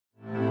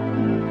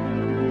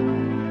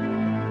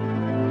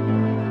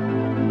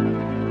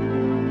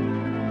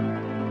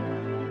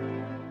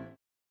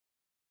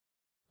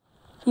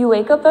You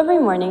wake up every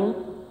morning,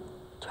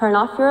 turn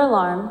off your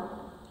alarm,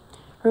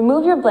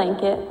 remove your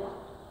blanket,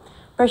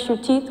 brush your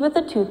teeth with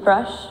a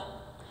toothbrush,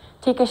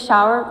 take a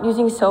shower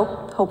using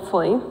soap,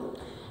 hopefully,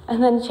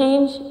 and then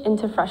change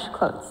into fresh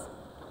clothes.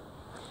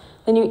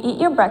 Then you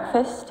eat your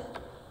breakfast,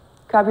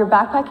 grab your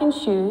backpack and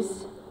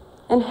shoes,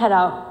 and head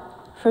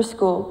out for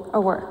school or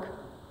work.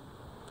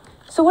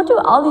 So what do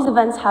all these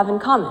events have in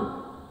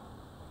common?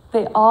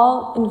 They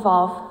all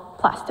involve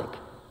plastic.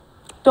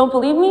 Don't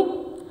believe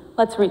me?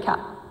 Let's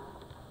recap.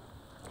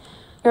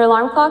 Your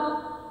alarm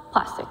clock,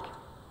 plastic.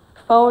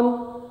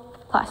 Phone,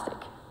 plastic.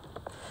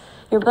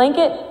 Your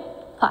blanket,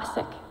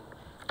 plastic.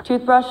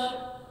 Toothbrush,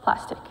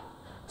 plastic.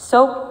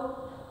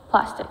 Soap,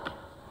 plastic.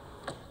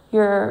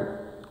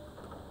 Your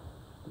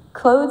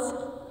clothes,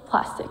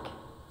 plastic.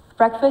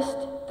 Breakfast,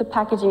 the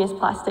packaging is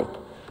plastic.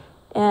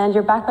 And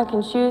your backpack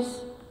and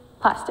shoes,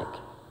 plastic.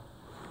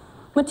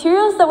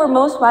 Materials that were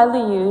most widely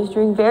used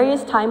during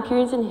various time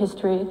periods in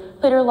history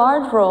played a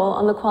large role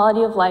on the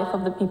quality of life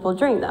of the people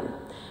during them,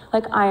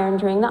 like iron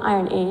during the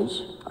Iron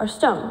Age or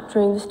stone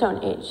during the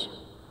Stone Age.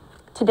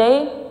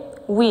 Today,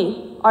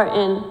 we are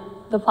in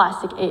the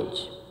plastic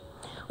age.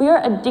 We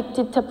are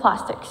addicted to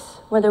plastics,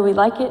 whether we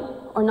like it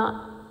or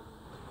not.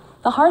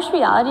 The harsh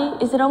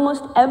reality is that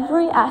almost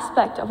every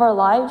aspect of our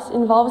lives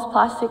involves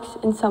plastics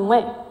in some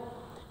way,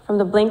 from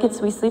the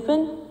blankets we sleep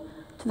in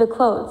to the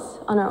clothes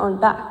on our own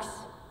backs.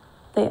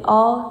 They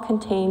all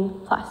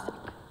contain plastic.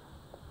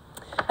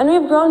 And we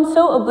have grown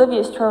so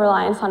oblivious to our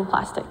reliance on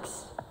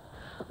plastics.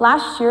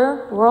 Last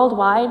year,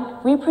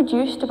 worldwide, we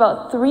produced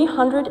about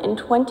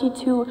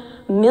 322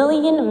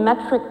 million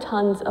metric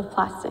tons of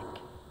plastic.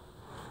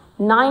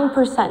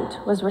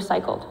 9% was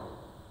recycled.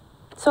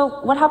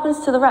 So what happens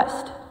to the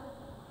rest?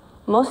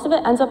 Most of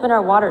it ends up in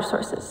our water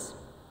sources.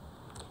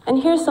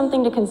 And here's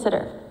something to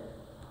consider.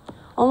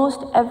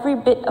 Almost every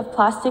bit of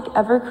plastic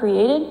ever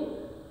created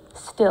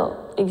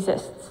still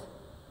exists.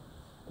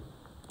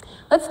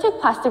 Let's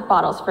take plastic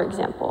bottles, for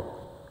example.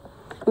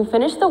 We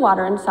finish the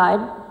water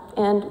inside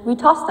and we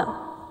toss them.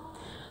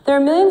 There are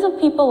millions of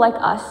people like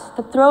us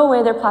that throw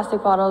away their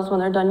plastic bottles when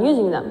they're done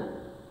using them.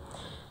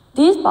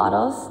 These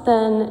bottles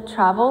then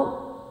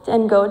travel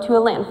and go to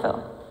a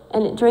landfill,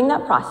 and during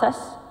that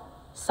process,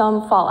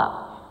 some fall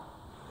out.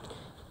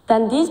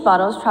 Then these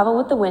bottles travel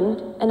with the wind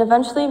and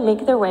eventually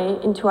make their way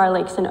into our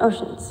lakes and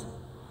oceans.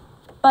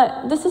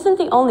 But this isn't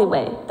the only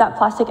way that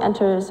plastic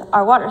enters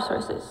our water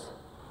sources.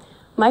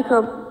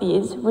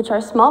 Microbeads, which are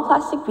small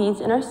plastic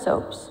beads in our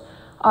soaps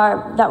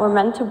that were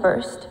meant to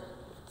burst,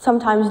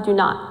 sometimes do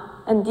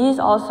not, and these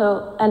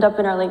also end up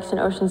in our lakes and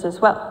oceans as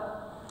well.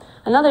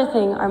 Another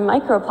thing are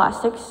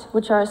microplastics,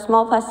 which are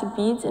small plastic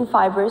beads and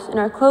fibers in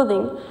our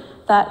clothing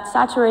that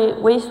saturate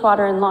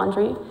wastewater and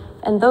laundry,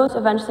 and those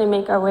eventually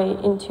make our way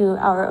into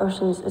our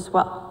oceans as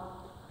well.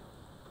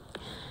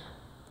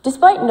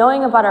 Despite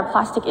knowing about our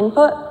plastic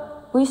input,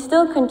 we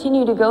still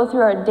continue to go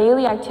through our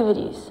daily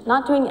activities,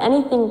 not doing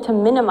anything to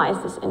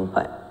minimize this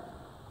input.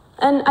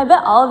 And I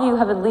bet all of you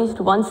have at least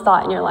one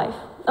thought in your life.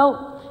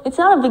 Oh, it's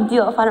not a big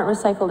deal if I don't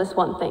recycle this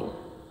one thing.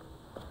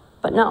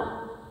 But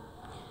no,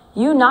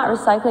 you not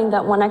recycling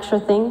that one extra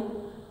thing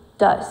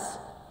does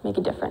make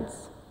a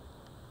difference.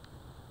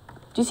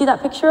 Do you see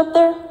that picture up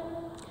there?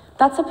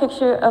 That's a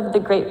picture of the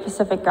Great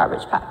Pacific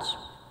Garbage Patch.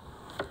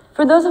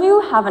 For those of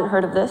you who haven't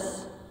heard of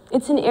this,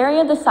 it's an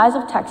area the size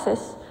of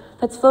Texas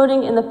that's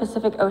floating in the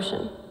Pacific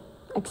Ocean,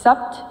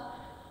 except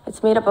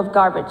it's made up of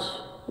garbage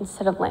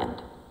instead of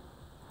land.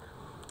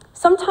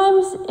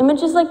 Sometimes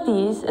images like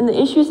these and the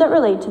issues that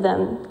relate to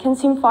them can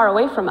seem far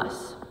away from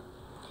us.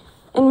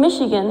 In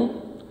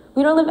Michigan,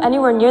 we don't live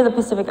anywhere near the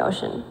Pacific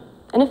Ocean,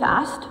 and if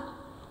asked,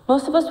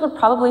 most of us would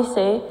probably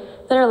say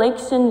that our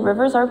lakes and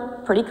rivers are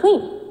pretty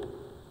clean.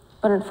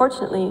 But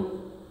unfortunately,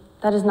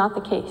 that is not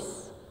the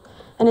case,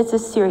 and it's a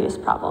serious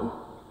problem.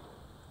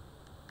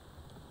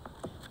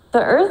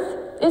 The Earth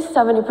is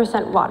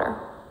 70% water.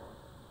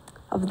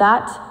 Of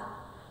that,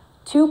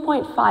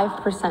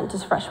 2.5%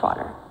 is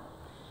freshwater.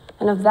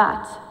 And of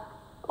that,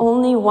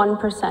 only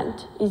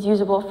 1% is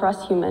usable for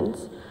us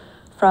humans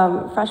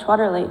from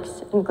freshwater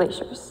lakes and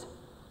glaciers.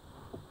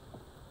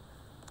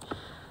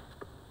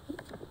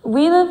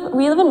 We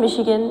live in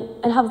Michigan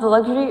and have the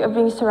luxury of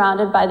being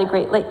surrounded by the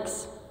Great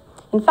Lakes.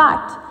 In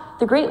fact,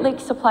 the Great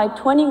Lakes supply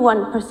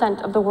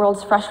 21% of the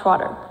world's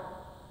freshwater.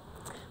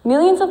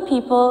 Millions of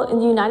people in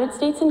the United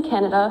States and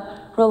Canada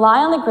rely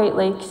on the Great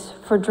Lakes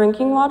for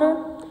drinking water,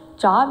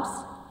 jobs,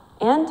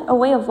 and a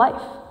way of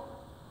life.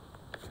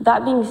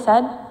 That being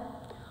said,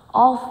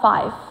 all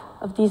 5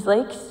 of these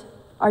lakes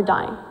are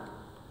dying.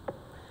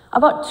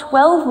 About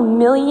 12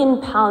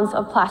 million pounds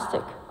of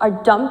plastic are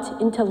dumped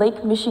into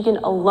Lake Michigan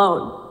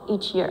alone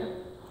each year.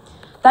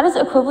 That is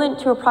equivalent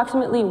to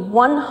approximately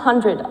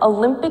 100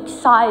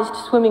 Olympic-sized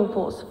swimming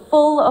pools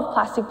full of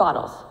plastic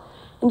bottles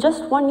in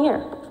just 1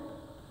 year.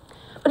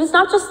 But it's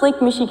not just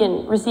Lake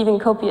Michigan receiving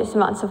copious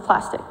amounts of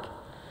plastic.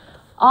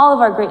 All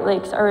of our Great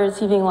Lakes are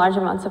receiving large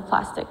amounts of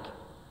plastic.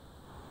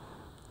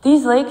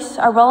 These lakes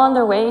are well on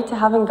their way to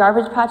having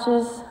garbage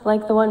patches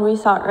like the one we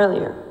saw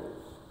earlier.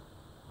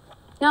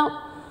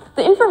 Now,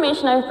 The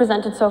information I've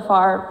presented so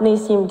far may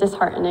seem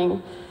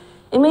disheartening.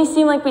 It may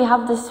seem like we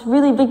have this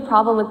really big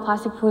problem with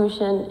plastic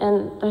pollution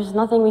and there's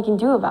nothing we can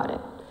do about it.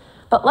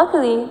 But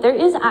luckily, there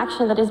is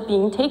action that is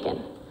being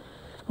taken.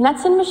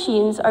 Nets and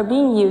machines are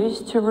being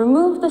used to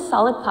remove the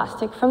solid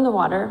plastic from the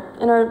water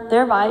and are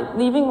thereby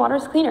leaving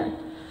waters cleaner.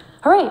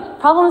 Hooray,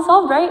 problem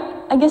solved, right?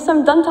 I guess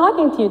I'm done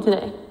talking to you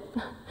today.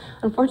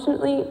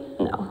 Unfortunately,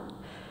 no.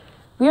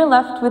 We are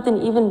left with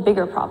an even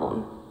bigger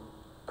problem: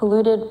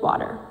 polluted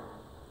water.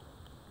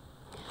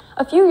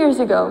 A few years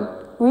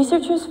ago,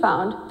 researchers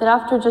found that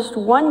after just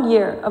 1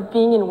 year of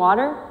being in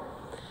water,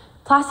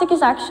 plastic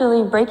is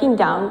actually breaking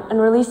down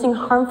and releasing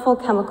harmful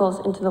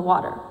chemicals into the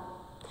water.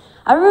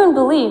 Everyone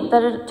believed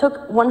that it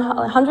took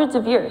hundreds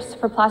of years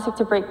for plastic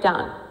to break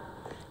down,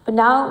 but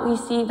now we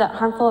see that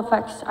harmful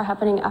effects are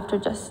happening after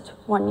just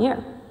 1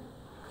 year.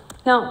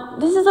 Now,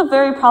 this is a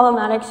very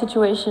problematic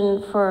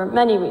situation for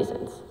many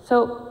reasons,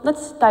 so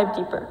let's dive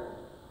deeper.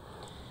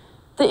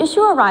 The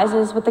issue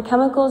arises with the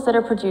chemicals that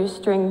are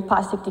produced during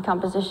plastic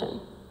decomposition.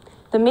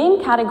 The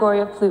main category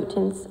of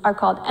pollutants are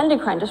called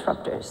endocrine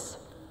disruptors.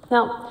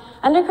 Now,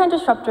 endocrine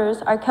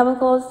disruptors are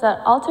chemicals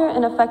that alter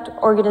and affect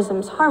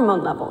organisms'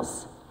 hormone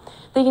levels.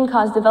 They can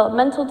cause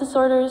developmental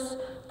disorders,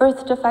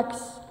 birth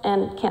defects,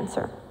 and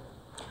cancer.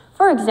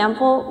 For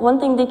example, one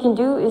thing they can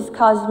do is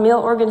cause male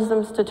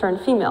organisms to turn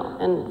female,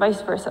 and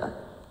vice versa.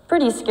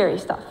 Pretty scary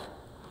stuff.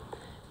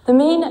 The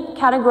main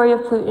category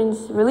of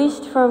pollutants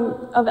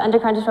of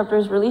endocrine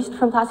disruptors released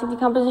from plastic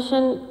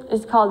decomposition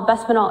is called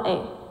bisphenol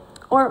A,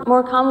 or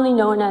more commonly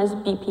known as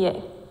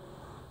BPA.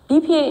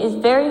 BPA is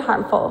very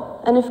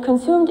harmful, and if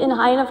consumed in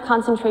high enough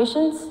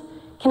concentrations,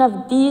 can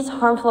have these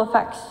harmful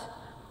effects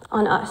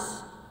on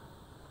us.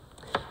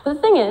 But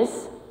the thing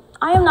is,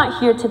 I am not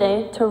here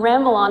today to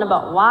ramble on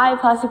about why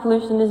plastic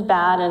pollution is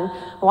bad and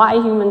why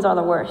humans are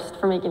the worst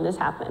for making this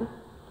happen.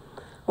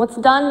 What's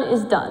done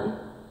is done,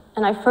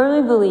 and I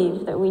firmly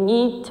believe that we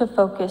need to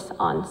focus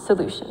on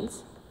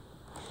solutions.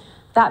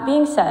 That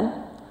being said,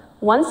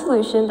 one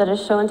solution that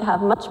is shown to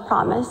have much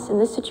promise in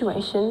this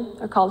situation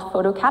are called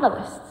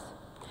photocatalysts.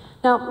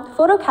 Now,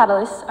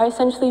 photocatalysts are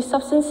essentially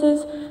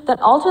substances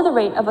that alter the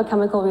rate of a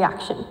chemical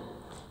reaction.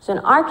 So in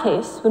our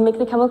case, would make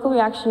the chemical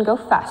reaction go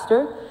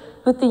faster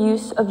with the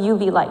use of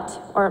UV light,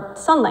 or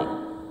sunlight.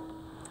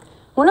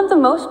 One of the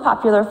most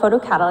popular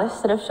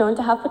photocatalysts that have shown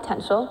to have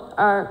potential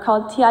are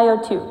called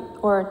TiO2,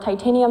 or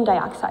titanium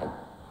dioxide.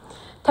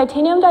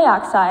 Titanium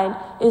dioxide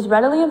is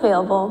readily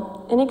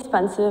available,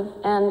 inexpensive,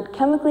 and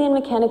chemically and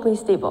mechanically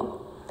stable.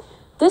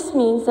 This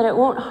means that it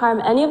won't harm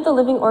any of the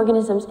living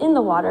organisms in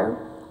the water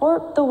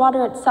or the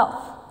water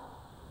itself.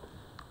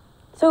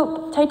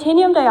 So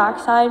titanium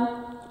dioxide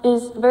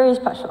is very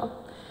special,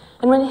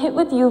 and when hit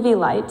with UV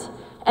light,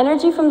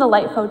 energy from the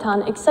light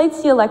photon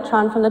excites the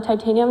electron from the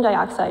titanium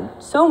dioxide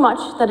so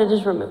much that it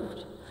is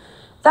removed.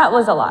 That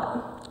was a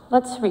lot.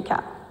 Let's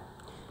recap.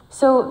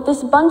 So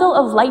this bundle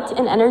of light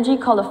and energy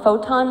called a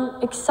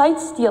photon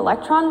excites the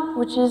electron,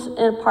 which is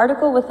a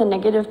particle with a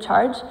negative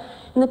charge,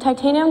 in the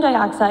titanium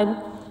dioxide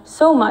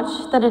so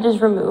much that it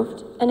is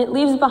removed, and it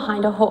leaves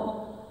behind a hole.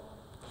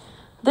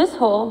 This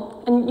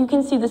hole, and you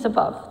can see this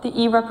above, the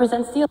E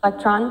represents the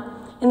electron,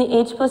 and the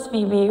H plus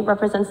VB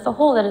represents the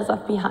hole that is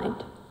left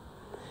behind.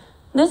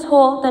 This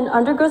hole then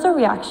undergoes a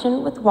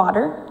reaction with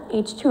water,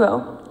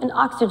 H2O, and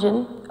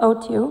oxygen,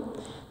 O2,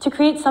 to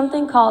create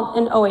something called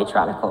an OH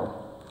radical.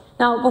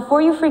 Now,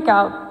 before you freak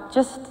out,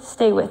 just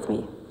stay with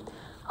me.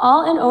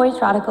 All an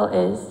OH radical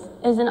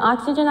is an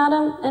oxygen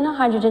atom and a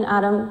hydrogen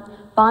atom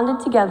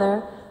bonded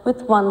together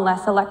with one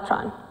less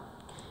electron.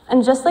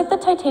 And just like the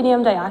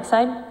titanium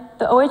dioxide,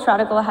 the OH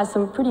radical has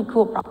some pretty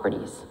cool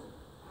properties.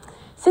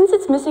 Since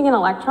it's missing an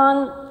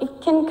electron,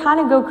 it can kind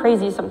of go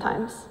crazy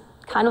sometimes,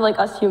 kind of like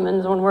us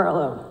humans when we're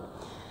alone.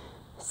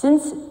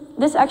 Since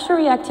this extra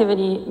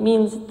reactivity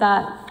means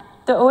that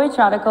the OH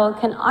radical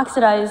can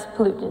oxidize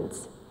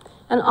pollutants.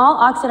 And all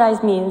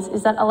oxidize means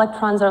is that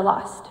electrons are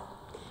lost.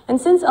 And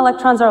since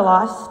electrons are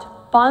lost,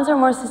 bonds are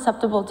more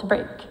susceptible to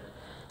break.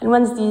 And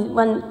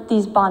when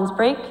these bonds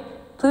break,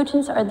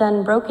 pollutants are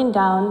then broken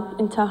down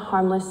into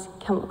harmless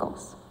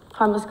chemicals,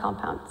 harmless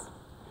compounds.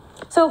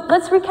 So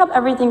let's recap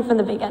everything from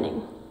the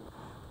beginning.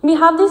 We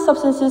have these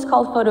substances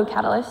called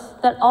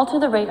photocatalysts that alter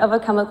the rate of a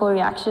chemical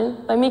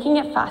reaction by making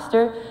it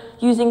faster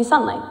using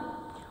sunlight.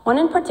 One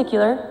in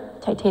particular,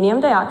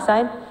 titanium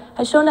dioxide,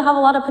 has shown to have a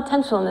lot of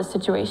potential in this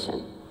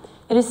situation.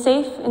 It is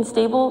safe and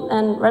stable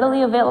and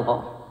readily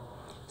available.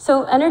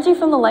 So energy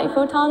from the light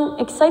photon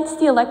excites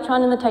the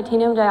electron in the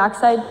titanium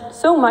dioxide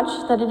so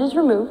much that it is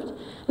removed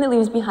and it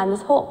leaves behind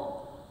this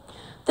hole.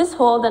 This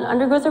hole then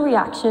undergoes a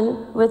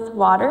reaction with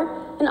water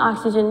and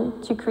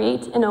oxygen to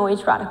create an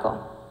OH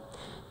radical.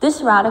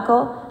 This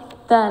radical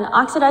then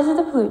oxidizes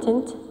the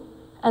pollutant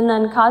and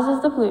then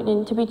causes the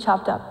pollutant to be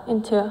chopped up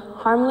into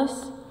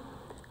harmless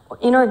or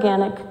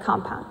inorganic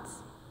compounds.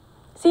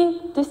 See,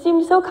 this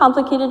seems so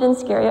complicated and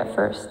scary at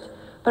first,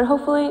 but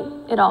hopefully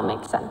it all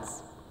makes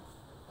sense.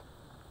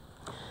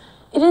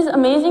 It is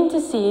amazing to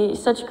see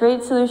such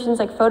great solutions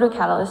like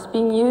photocatalysts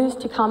being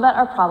used to combat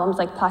our problems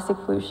like plastic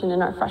pollution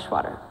in our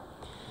freshwater.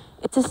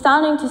 It's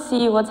astounding to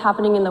see what's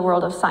happening in the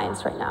world of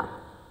science right now.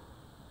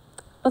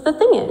 But the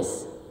thing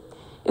is,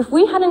 if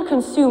we hadn't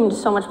consumed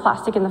so much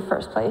plastic in the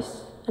first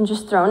place and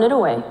just thrown it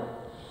away,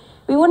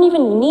 we wouldn't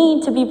even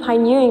need to be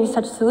pioneering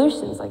such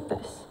solutions like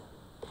this.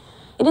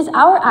 It is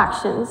our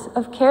actions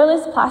of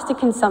careless plastic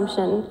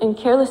consumption and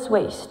careless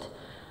waste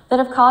that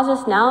have caused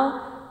us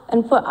now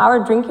and put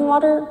our drinking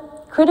water,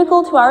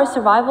 critical to our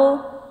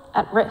survival,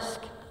 at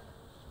risk.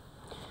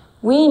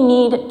 We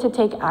need to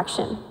take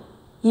action.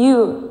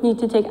 You need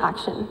to take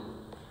action.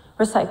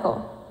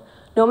 Recycle.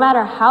 No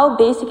matter how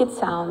basic it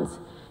sounds,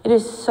 it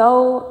is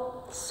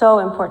so, so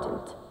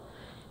important.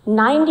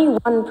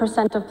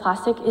 91% of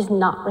plastic is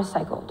not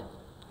recycled.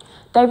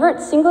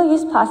 Divert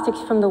single-use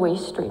plastics from the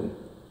waste stream.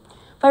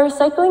 By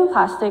recycling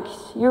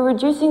plastics, you're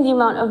reducing the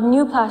amount of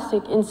new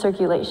plastic in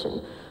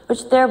circulation,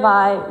 which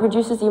thereby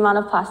reduces the amount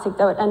of plastic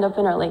that would end up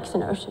in our lakes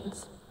and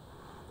oceans.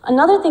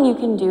 Another thing you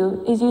can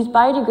do is use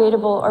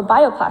biodegradable or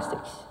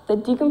bioplastics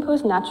that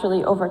decompose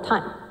naturally over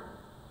time.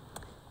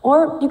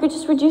 Or you could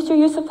just reduce your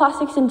use of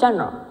plastics in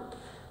general.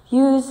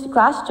 Use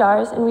glass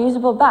jars and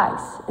reusable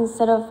bags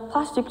instead of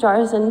plastic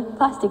jars and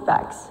plastic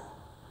bags.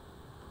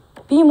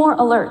 Be more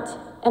alert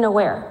and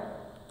aware.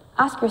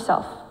 Ask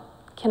yourself,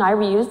 can I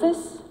reuse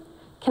this?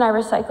 Can I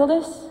recycle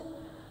this?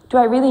 Do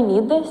I really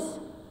need this?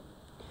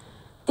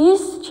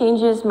 These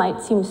changes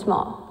might seem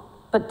small,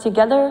 but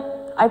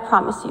together, I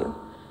promise you,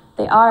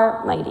 they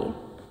are mighty.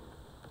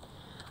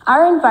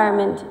 Our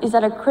environment is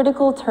at a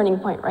critical turning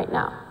point right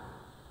now.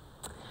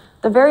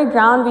 The very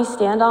ground we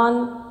stand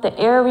on, the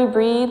air we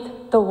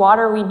breathe, the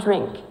water we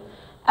drink,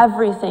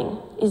 everything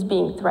is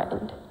being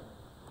threatened.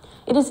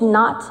 It is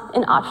not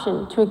an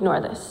option to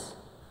ignore this.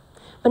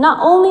 But not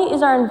only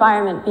is our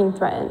environment being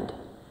threatened,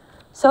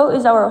 so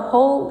is our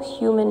whole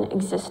human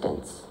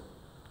existence.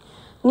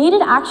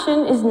 Needed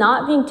action is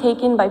not being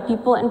taken by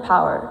people in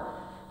power,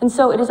 and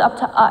so it is up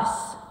to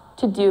us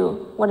to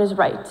do what is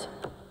right.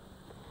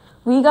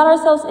 We got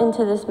ourselves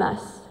into this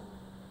mess,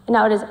 and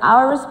now it is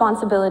our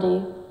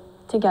responsibility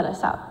to get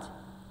us out.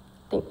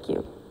 Thank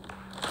you.